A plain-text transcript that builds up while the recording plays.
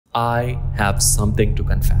I have something to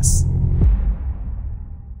confess.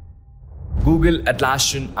 Google,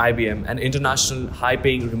 Atlassian, IBM, and international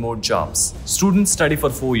high-paying remote jobs. Students study for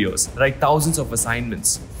 4 years, write thousands of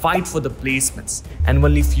assignments, fight for the placements, and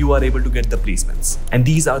only few are able to get the placements. And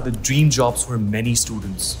these are the dream jobs for many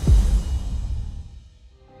students.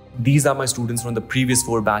 These are my students from the previous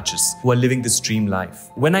 4 batches who are living this dream life.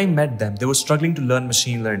 When I met them, they were struggling to learn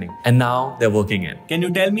machine learning, and now they're working in. Can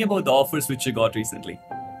you tell me about the offers which you got recently?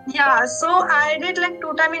 Yeah, so I did like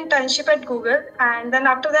 2-time internship at Google, and then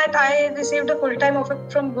after that I received a full-time offer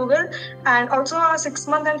from Google and also a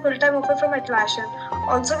 6-month and full-time offer from Atlassian.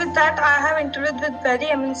 Also with that, I have interviewed with very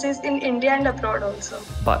MNCs in India and abroad also.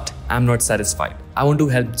 But I'm not satisfied. I want to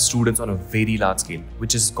help students on a very large scale,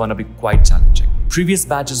 which is gonna be quite challenging. Previous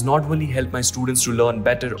batches not only helped my students to learn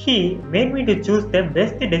better, he made me to choose the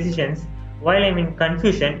best decisions while I'm in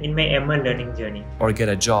confusion in my ML learning journey. or get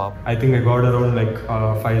a job. I think I got around like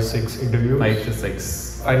 5-6 interviews. 5 to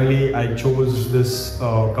 6. Finally, I chose this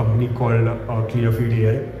company called Clearfield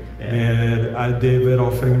AI, where they were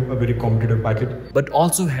offering a very competitive package. But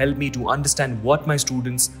also help me to understand what my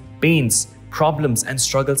students' pains, problems and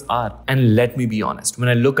struggles are. And let me be honest, when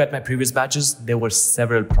I look at my previous batches, there were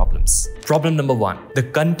several problems. Problem number 1, the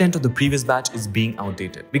content of the previous batch is being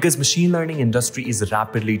outdated because machine learning industry is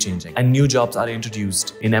rapidly changing and new jobs are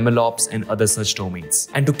introduced in MLOps and other such domains.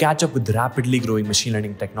 And to catch up with rapidly growing machine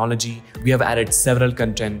learning technology, we have added several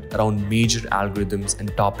content around major algorithms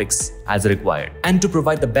and topics as required. And to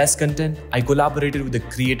provide the best content, I collaborated with the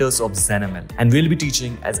creators of ZenML and will be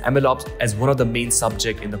teaching as MLOps as one of the main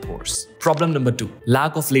subject in the course. Problem number 2,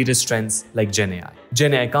 lack of latest trends like GenAI.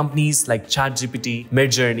 GenAI companies like ChatGPT,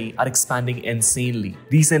 Midjourney are expanding insanely.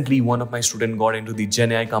 Recently, one of my students got into the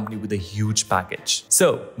GenAI company with a huge package.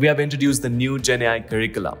 So, we have introduced the new GenAI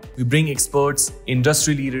curriculum. We bring experts,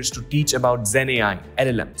 industry leaders to teach about GenAI,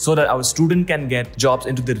 LLM, so that our student can get jobs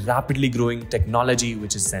into the rapidly growing technology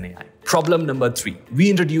which is GenAI. Problem number 3, we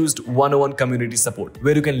introduced 101 community support,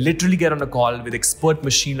 where you can literally get on a call with expert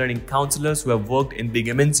machine learning counselors who have worked in big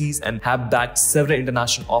MNCs and have backed several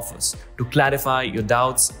international offers to clarify your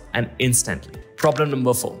doubts and instantly. Problem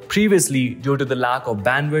number 4, previously, due to the lack of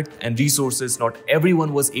bandwidth and resources, not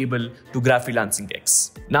everyone was able to grab freelancing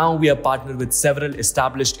gigs. Now we are partnered with several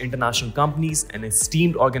established international companies and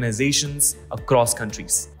esteemed organizations across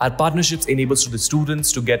countries. Our partnerships enables to the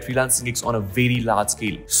students to get freelancing gigs on a very large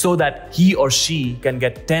scale so that he or she can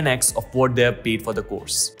get 10x of what they have paid for the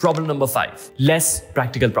course. Problem number 5, less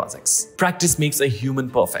practical projects. Practice makes a human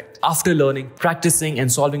perfect. After learning, practicing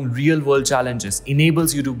and solving real-world challenges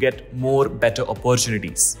enables you to get more better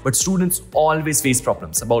opportunities. But students always face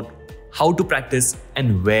problems about how to practice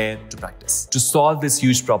and where to practice. To solve this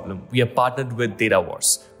huge problem, we have partnered with Data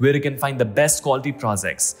Wars, where you can find the best quality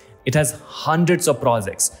projects. It has hundreds of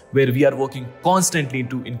projects where we are working constantly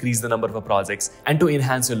to increase the number of projects and to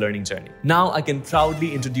enhance your learning journey. Now I can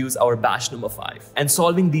proudly introduce our batch number 5. And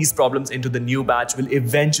solving these problems into the new batch will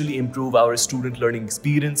eventually improve our student learning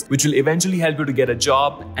experience, which will eventually help you to get a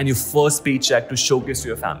job and your first paycheck to showcase to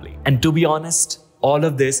your family. And to be honest, all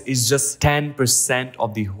of this is just 10%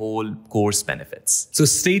 of the whole course benefits. So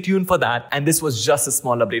stay tuned for that. And this was just a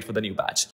small update for the new batch.